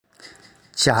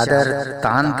चादर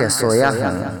तान के सोया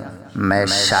हूँ मैं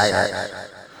शायर,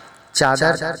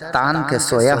 चादर तान के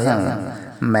सोया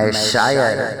हूँ मैं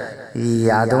शायर,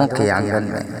 यादों के आंगन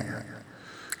में।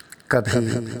 कभी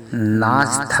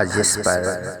नाच था जिस पर,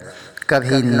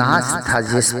 कभी नाच था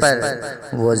जिस पर,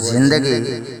 वो जिंदगी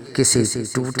किसी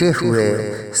टूटे हुए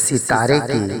सितारे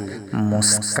की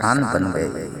मुस्कान बन गई।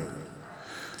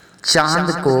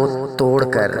 चांद को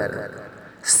तोड़कर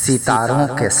सितारों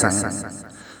के संग,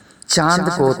 चांद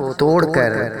को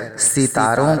तोड़कर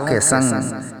सितारों के संग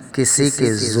किसी के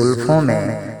जुल्फों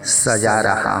में सजा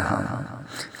रहा हूँ।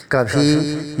 कभी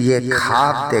ये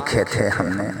ख्वाब देखे थे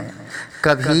हमने,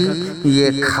 कभी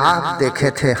ये ख्वाब देखे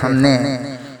थे हमने,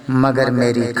 मगर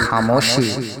मेरी खामोशी,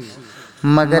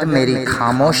 मगर मेरी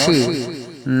खामोशी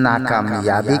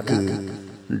नाकामयाबी की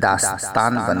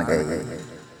दास्तान बन गई।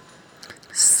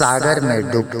 सागर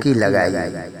में डुबकी लगाई,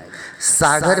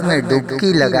 सागर में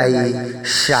डुबकी लगाई,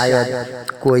 शायद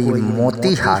कोई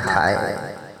मोती हाथ आए,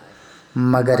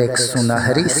 मगर एक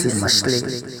सुनहरी सी मछली,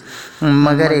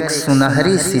 मगर एक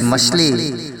सुनहरी सी मछली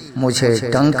मुझे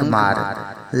डंक मार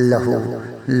लहू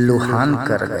लुहान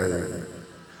कर गई।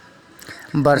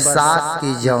 बरसात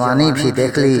की जवानी भी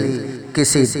देख ली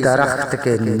किसी दरख्त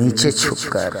के नीचे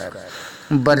छुपकर,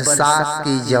 बरसात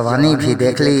की जवानी भी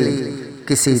देख ली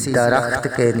किसी दरख्त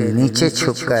के नीचे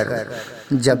छुपकर।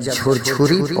 जब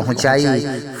झुरझुरी पहुंचाई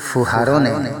फुहारों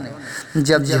ने,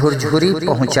 जब झुरझुरी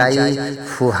पहुंचाई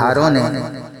फुहारों ने,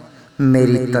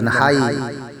 मेरी तन्हाई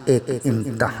एक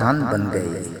इम्तिहान बन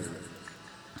गई।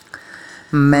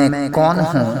 मैं कौन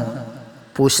हूँ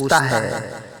पूछता है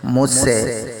मुझसे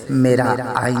मेरा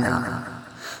आईना,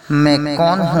 मैं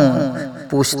कौन हूँ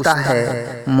पूछता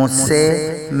है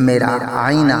मुझसे मेरा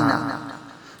आईना।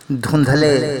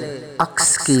 धुंधले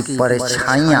अक्स की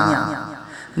परछाइयाँ,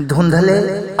 धुंधले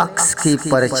अक्स की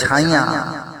परछाइयाँ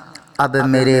अब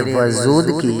मेरे वजूद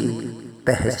की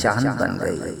पहचान बन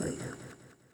गई।